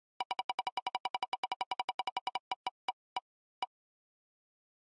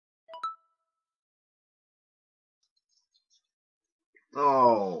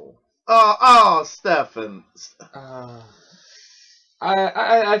Oh. Oh, Stefan.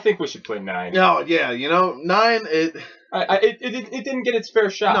 I think we should play 9. No, yeah, 9, It didn't get its fair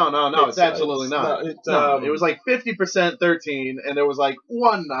shot. No, it's absolutely not. No, it was like 50% 13, and there was like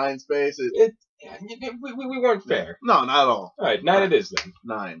one 9 space. We weren't fair. No, not at all. All right, 9 it is then.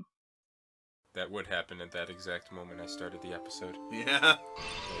 9. That would happen at that exact moment I started the episode. Yeah.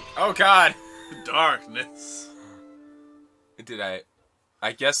 Oh God! Darkness.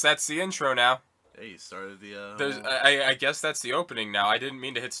 I guess that's the intro now. Hey, you started the, I guess that's the opening now. I didn't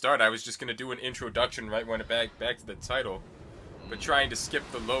mean to hit start. I was just gonna do an introduction right when it back to the title. But trying to skip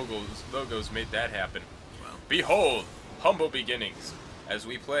the logos made that happen. Well. Behold, humble beginnings, as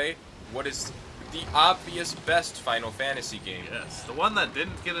we play what is the obvious best Final Fantasy game. Yes, the one that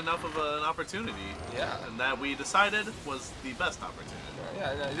didn't get enough of an opportunity. Yeah. And that we decided was the best opportunity.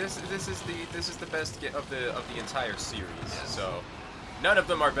 Yeah, no, this is the best of the entire series. Yes. So none of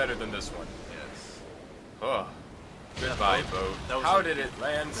them are better than this one. Yes. Oh, goodbye, boat. How did it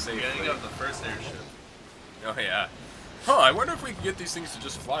land safely? Beginning of the first airship. Oh yeah. Huh, I wonder if we can get these things to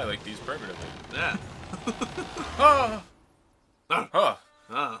just fly like these permanently. Yeah.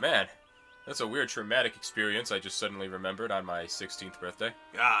 Man, that's a weird traumatic experience I just suddenly remembered on my 16th birthday.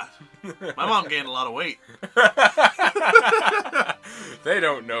 God. My mom gained a lot of weight. They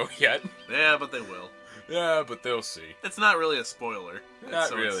don't know yet. Yeah, but they will. Yeah, but they'll see. It's not really a spoiler.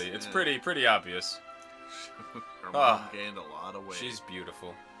 Not really. It's pretty obvious. Her mom gained a lot of weight. She's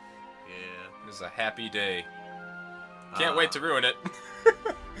beautiful. Yeah. It was a happy day. Can't wait to ruin it.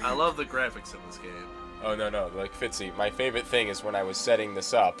 I love the graphics in this game. Oh, no. Like, Fitzy, my favorite thing is when I was setting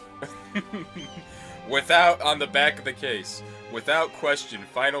this up. On the back of the case, without question,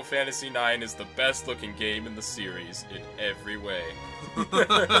 Final Fantasy IX is the best looking game in the series in every way.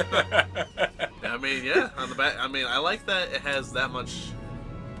 I mean, yeah, on the back. I mean, I like that it has that much,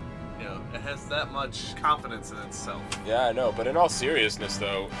 it has that much confidence in itself. Yeah, I know, but in all seriousness,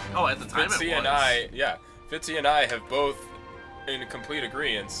 though. Oh, at the time Fitzy and I have both in complete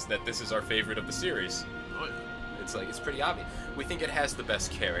agreement that this is our favorite of the series. Oh, yeah. It's pretty obvious. We think it has the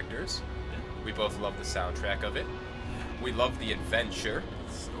best characters. Yeah. We both love the soundtrack of it. We love the adventure.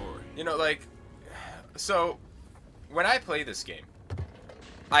 Story. So when I play this game,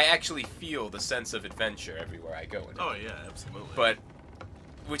 I actually feel the sense of adventure everywhere I go. Oh yeah, absolutely. But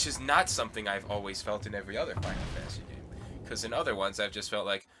which is not something I've always felt in every other Final Fantasy game. Because in other ones, I've just felt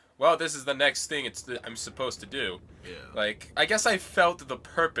like, well, this is the next thing I'm supposed to do. Yeah. Like, I guess I felt the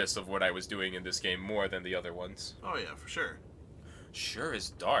purpose of what I was doing in this game more than the other ones. Oh, yeah, for sure. Sure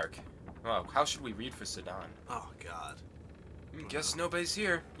is dark. Oh, how should we read for Sedan? Oh, God. Guess nobody's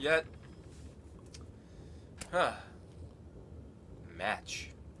here yet. Huh.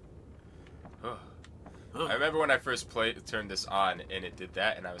 Match. Huh. I remember when I first turned this on, and it did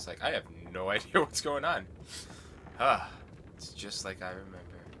that, and I was like, I have no idea what's going on. It's just like I remember.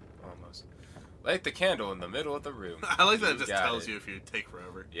 Almost. Light the candle in the middle of the room. I like that it just tells you if you take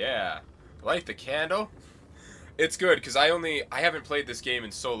forever. Yeah. Light the candle. It's good, because I haven't played this game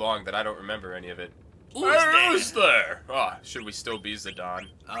in so long that I don't remember any of it. Who's there? Oh, should we still be Zidane?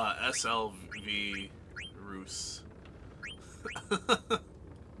 SLV Roos.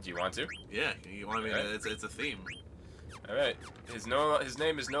 Do you want to? Yeah, you want me to? It's a theme. Alright. His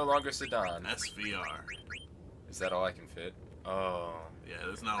name is no longer Zidane. SVR. Is that all I can fit? Oh. Yeah,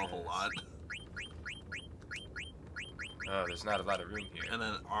 there's not a whole lot. Oh, there's not a lot of room here. And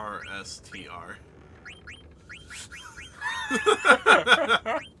then RSTR.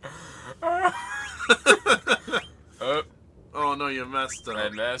 Oh no, you messed up. I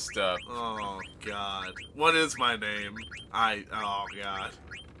messed up. Oh God. What is my name? Oh God.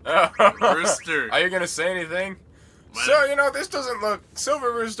 Rooster. Are you gonna say anything? So, this doesn't look...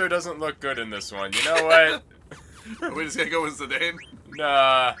 Silver Rooster doesn't look good in this one. You know what? Are we just gonna go with Zidane?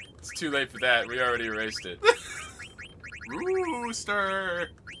 Nah, it's too late for that. We already erased it.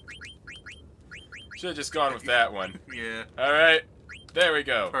 Rooster. Should've just gone with that one. Yeah. Alright. There we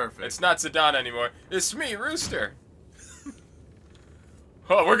go. Perfect. It's not Zidane anymore. It's me, Rooster.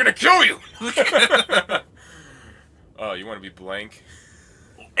 Oh, we're gonna kill you! Oh, you wanna be blank?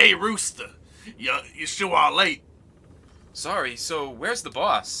 Hey, Rooster. You sure are late. Sorry, so where's the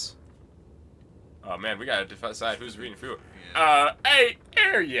boss? Oh man, we gotta decide who's reading through it. Yeah. Ain't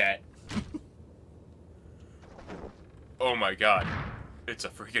here yet. Oh my god. It's a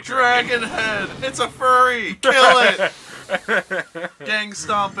freaking dragon head! It's a furry! Kill it! Gang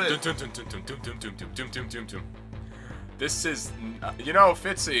stomp it! This is...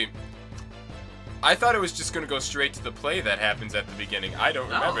 Fitzy, I thought it was just gonna go straight to the play that happens at the beginning. I don't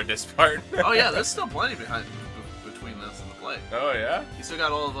remember this part. Oh yeah, there's still plenty between this and the play. play. Oh, yeah? He still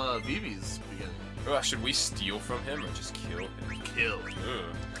got all of Vivi's beginning. Oh, should we steal from him or just kill him? Kill.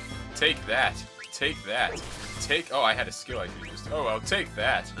 Ugh. Take that. Take that. Take... Oh, I had a skill I could use. Oh, well, take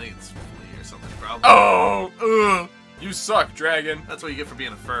that. I think it's flea or something, probably. Oh! Ugh! You suck, dragon. That's what you get for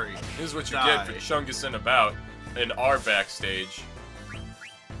being a furry. This is what you Die. get for chungussing about in our backstage.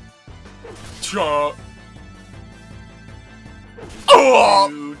 Cha.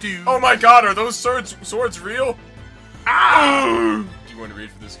 Oh! Oh my god, are those swords real? Ah! Do you want to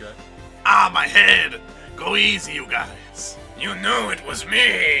read for this guy? Ah, my head! Go easy, you guys. You knew it was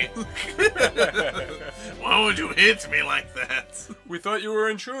me! Why would you hit me like that? We thought you were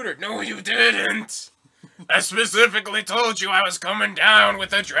an intruder. No, you didn't! I specifically told you I was coming down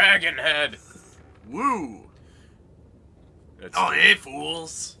with a dragon head. Woo! That's Oh, hey,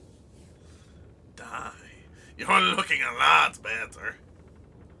 fools. Die. You're looking a lot better.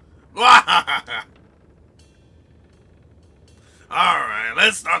 Alright,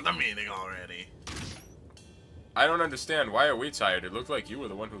 let's start the meeting already. I don't understand. Why are we tired? It looked like you were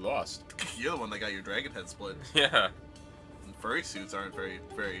the one who lost. You're the one that got your dragon head split. Yeah. And furry suits aren't very,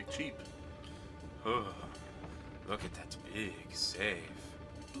 very cheap. Oh, look at that big save.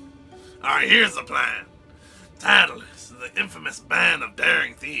 Alright, here's the plan. Tadalus, the infamous band of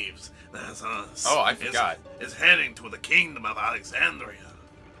daring thieves, that's us. Oh, I forgot. Is heading to the kingdom of Alexandria.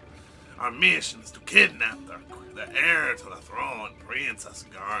 Our mission is to kidnap the heir to the throne, Princess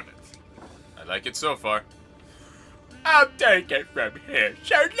Garnet. I like it so far. I'll take it from here,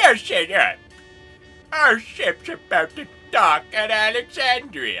 so listen up. Our ship's about to dock at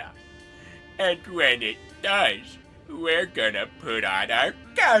Alexandria. And when it does, we're gonna put on our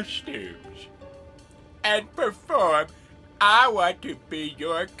costumes and perform I Want to Be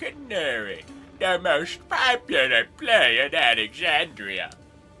Your Canary, the most popular play in Alexandria.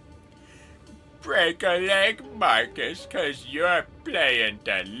 Break a leg, Marcus, 'cause you're playing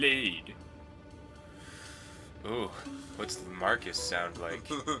the lead. Ooh, what's the Marcus sound like?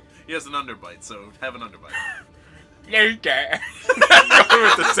 He has an underbite, so have an underbite. Later. I'm going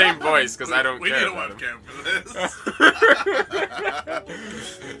with the same voice because I don't we care need a about him. webcam for this.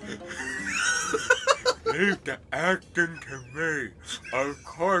 Leave the acting to me. Of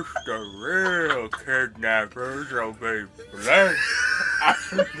course the real kidnappers will be blessed. I'm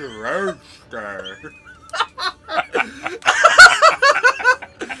the Rooster.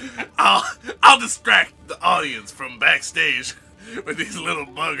 I'll distract the audience from backstage with these little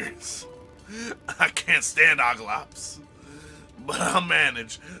buggers. I can't stand oglops, but I'll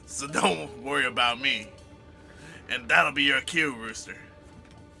manage, so don't worry about me. And that'll be your cue, Rooster.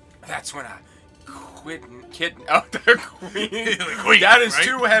 That's when I kidnap the queen. The queen, that is right?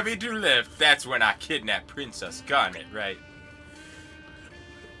 too heavy to lift. That's when I kidnap Princess Garnet, right?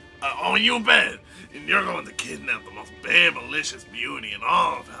 Oh, you bet. And you're going to kidnap the most babylicious beauty in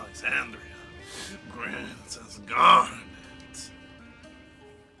all of Alexandria, Princess Garnet.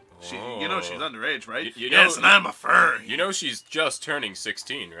 You know she's underage, right? You yes, know, and I'm a furry. You know she's just turning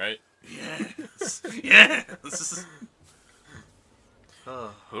 16, right? Yes. Yes.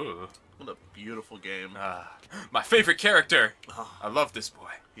 Oh, Ooh. what a beautiful game. My favorite character. Oh, I love this boy.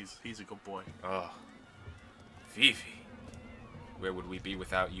 he's a good boy. Oh, Vivi. Where would we be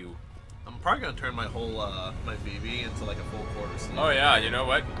without you? I'm probably gonna turn my whole my VV into like a full quarter sleeve. Oh yeah, you know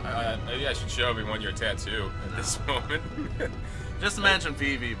what? Maybe I should show everyone your tattoo at this moment. Just imagine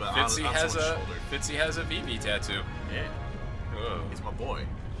VV, but Fitzy on has someone's a shoulder. Fitzy has a Vivi tattoo. Yeah, Oh, he's my boy.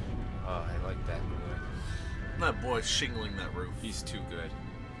 oh, I like that boy. That boy shingling that roof. He's too good.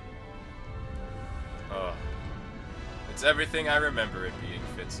 Oh, it's everything I remember it being,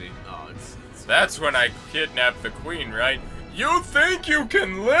 Fitzy. Oh, it's That's when I kidnapped the queen, right? You think you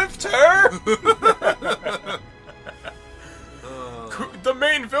can lift her? The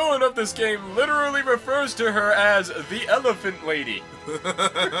main villain of this game literally refers to her as the Elephant Lady.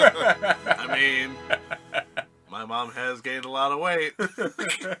 I mean, my mom has gained a lot of weight.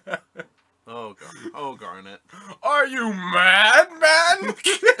 Oh, Garnet. Are you mad, man?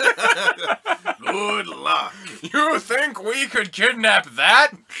 Good luck. You think we could kidnap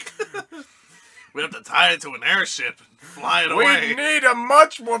that? We have to tie it to an airship and fly it away. We need a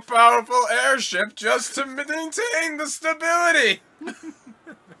much more powerful airship just to maintain the stability.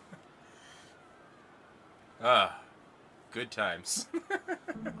 Good times.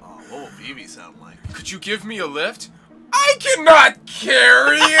 Oh, what will Vivi sound like? Could you give me a lift? I cannot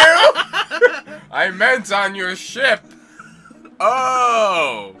carry you! I meant on your ship.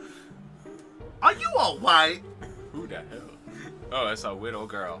 Oh! Are you alright? Who the hell? Oh, that's a widow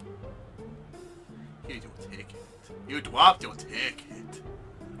girl. Here's your ticket. You dropped your ticket.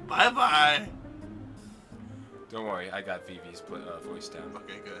 Bye-bye. Don't worry, I got Vivi's voice down.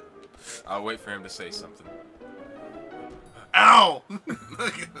 Okay, good. I'll wait for him to say something. Ow!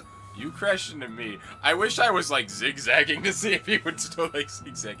 You crashed into me. I wish I was like zigzagging to see if he would still like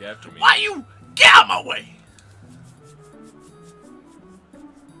zigzag after me. Why you get out of my way?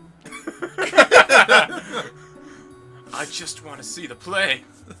 I just want to see the play.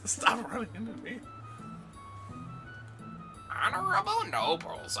 Stop running into me. Honorable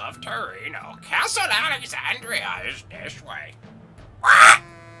nobles of Torino, Castle Alexandria is this way.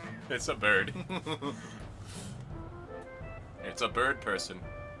 It's a bird. It's a bird person.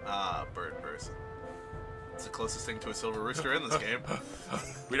 Ah, bird person. It's the closest thing to a silver rooster in this game.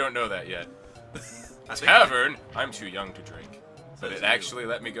 We don't know that yet. I think- Tavern? I'm too young to drink. But Says it you. actually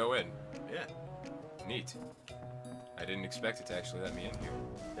let me go in. Yeah. Neat. I didn't expect it to actually let me in here.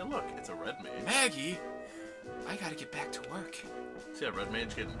 Yeah, look, it's a red mage. Maggie! I gotta get back to work. See a red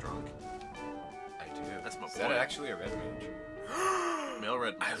mage getting drunk? I do. That's my Is that boy. actually a red mage? Male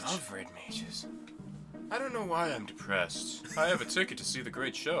red mage. I love red mages. I don't know why I'm depressed. I have a ticket to see the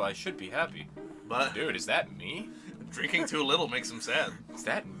great show. I should be happy. But Dude, is that me? drinking too little makes him sad. Is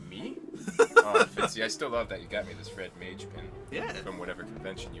that me? Oh, Fitzy, I still love that you got me this red mage pin. Yeah. From whatever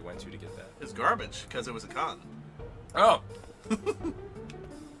convention you went to get that. It's garbage, because it was a con. Oh!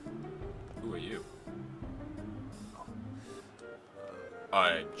 Who are you?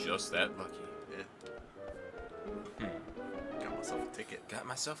 I'm just that lucky. Yeah. Got myself a ticket. Got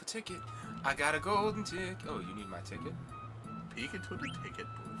myself a ticket. I got a golden ticket. Oh, you need my ticket? Peek into the ticket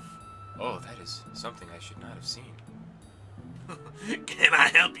booth. Oh, that is something I should not have seen. Can I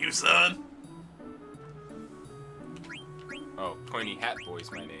help you, son? Oh, Pointy Hat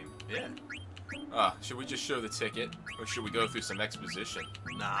Boy's my name. Yeah. Should we just show the ticket? Or should we go through some exposition?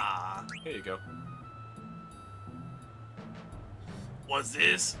 Nah. Here you go. What's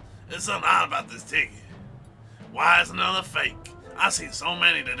this? There's something odd about this ticket. Why is another fake? I've seen so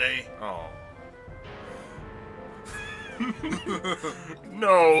many today. Oh.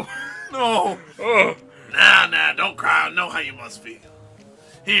 No. No. Oh. Nah, don't cry. I know how you must feel.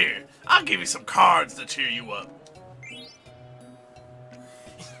 Here, I'll give you some cards to cheer you up.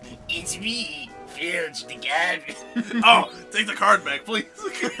 It's me, Filch the Garbage. Oh, take the card back, please.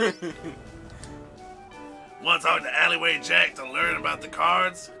 Want to talk to Alleyway Jack to learn about the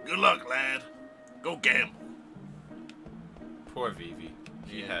cards? Good luck, lad. Go gamble. Poor Vivi.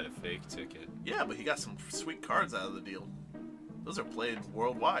 He had a fake ticket. Yeah, but he got some sweet cards out of the deal. Those are played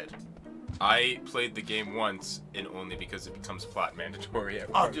worldwide. I played the game once, and only because it becomes plot mandatory at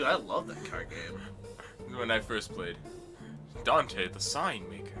Oh, work. dude, I love that card game. When I first played. Dante, the sign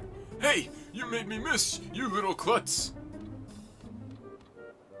maker. Hey, you made me miss, you little klutz.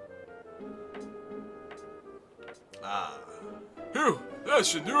 Ah. Phew, that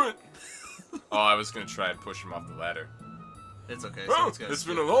should do it. Oh, I was gonna try and push him off the ladder. It's okay. Oh, someone's gonna it's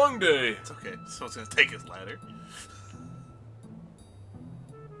been a long day. It's okay. Someone's gonna take his ladder.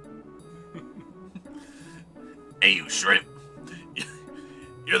 Hey, you shrimp.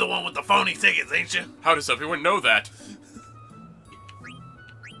 You're the one with the phony tickets, ain't you? How does everyone know that?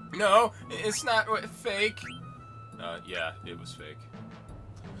 No, it's not fake. Yeah, it was fake.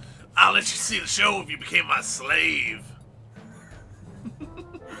 I'll let you see the show if you became my slave.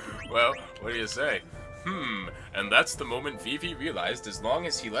 Well, what do you say? And that's the moment Vivi realized as long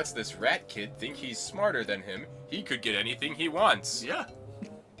as he lets this rat kid think he's smarter than him, he could get anything he wants. Yeah.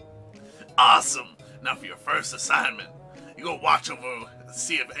 Awesome. Now for your first assignment. You go watch over and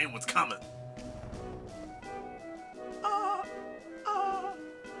see if anyone's coming.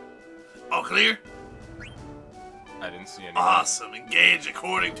 All clear? I didn't see anyone. Awesome. Engage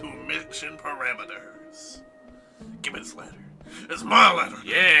according to mission parameters. Give me this ladder. It's my ladder.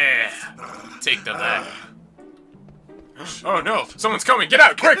 Yeah! Take the ladder. Oh no! Someone's coming! Get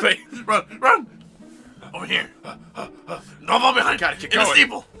out, quickly! Run! Over here. No more behind. Gotta get In the going.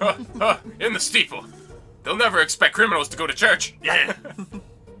 steeple. In the steeple. They'll never expect criminals to go to church. Yeah.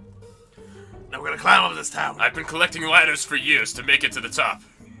 Now we're gonna climb up this tower. I've been collecting ladders for years to make it to the top.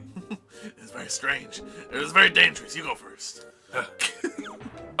 It's very strange. It was very dangerous. You go first.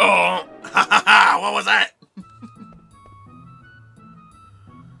 Oh! What was that?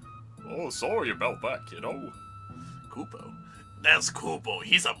 Oh, sorry about that, kiddo. Kupo. That's Kupo.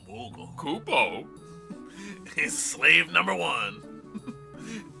 He's a Moogle. Kupo? He's slave number 1.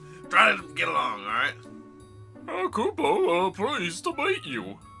 Try to get along, alright? Kupo, pleased to meet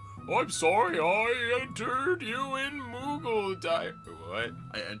you. I'm sorry I entered you in Moogle Diary. What?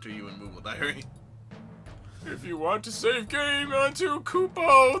 I enter you in Moogle Diary. If you want to save game onto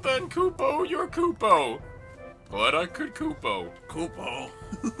Kupo, then Kupo, you're Kupo. But I could Kupo. Kupo.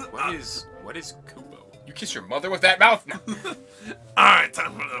 What is Kupo? You kiss your mother with that mouth? No. Alright,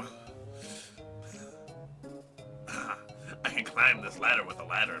 time for the... I can climb this ladder with a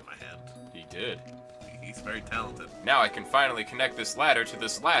ladder in my hand. He did. He's very talented. Now I can finally connect this ladder to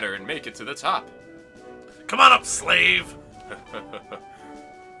this ladder and make it to the top. Come on up, slave!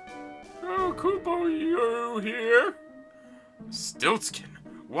 Oh, Koopo, you here? Stiltskin,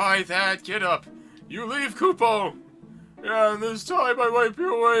 why that? Get up. You leave, Koopo. Yeah, and this time I wipe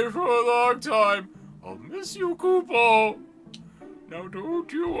you away for a long time. I'll miss you, Koopo. Now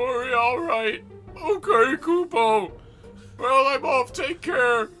don't you worry, alright. Okay, Koopo. Well, I'm off. Take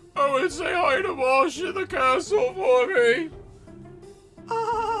care. Oh, and say hi to Mosh in the castle for me.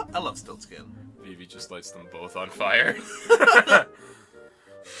 I love Stiltskin. Vivi just lights them both on fire.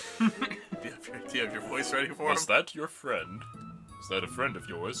 Do you have your voice ready for him? Was that your friend? Is that a friend of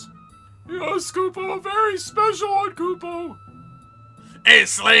yours? Yes, Koopo, a very special one, Koopo. Hey,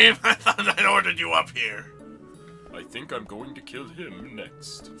 slave! I thought I'd ordered you up here. I think I'm going to kill him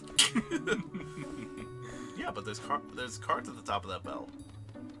next. Yeah, but there's cards at the top of that bell.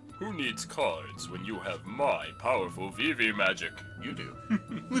 Who needs cards when you have my powerful Vivi magic? You do.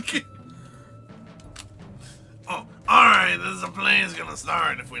 Oh, alright, the plane's gonna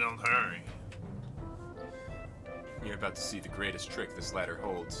start if we don't hurry. You're about to see the greatest trick this ladder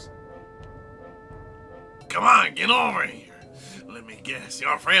holds. Come on, get over here. Let me guess,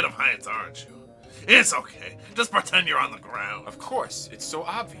 you're afraid of heights, aren't you? It's okay. Just pretend you're on the ground. Of course, it's so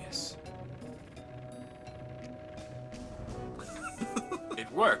obvious.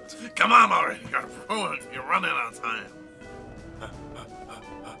 It worked. Come on already, you're running out of time.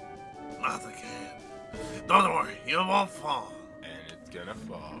 Not again. Don't worry, you won't fall. And it's gonna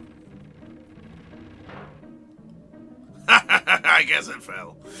fall. I guess it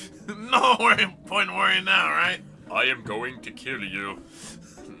fell. No point in worrying now, right? I am going to kill you.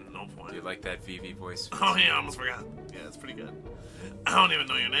 No point. Do you like that Vivi voice? Oh yeah, I almost forgot. Yeah, it's pretty good. I don't even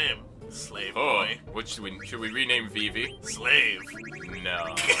know your name. Slave boy. What should we rename Vivi? Slave.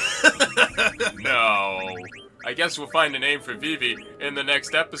 No. No. I guess we'll find a name for Vivi in the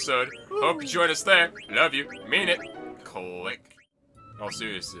next episode. Hope you join us there. Love you. Mean it. Click. All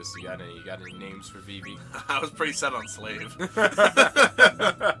seriousness, you got any names for Vivi? I was pretty set on slave.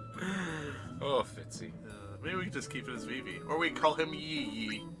 Oh, Fitzy. Maybe we can just keep it as Vivi. Or we call him Yee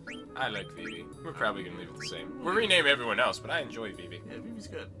Yee. I like Vivi. We're probably gonna leave it the same. We'll rename everyone else, but I enjoy Vivi. Yeah, Vivi's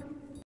good.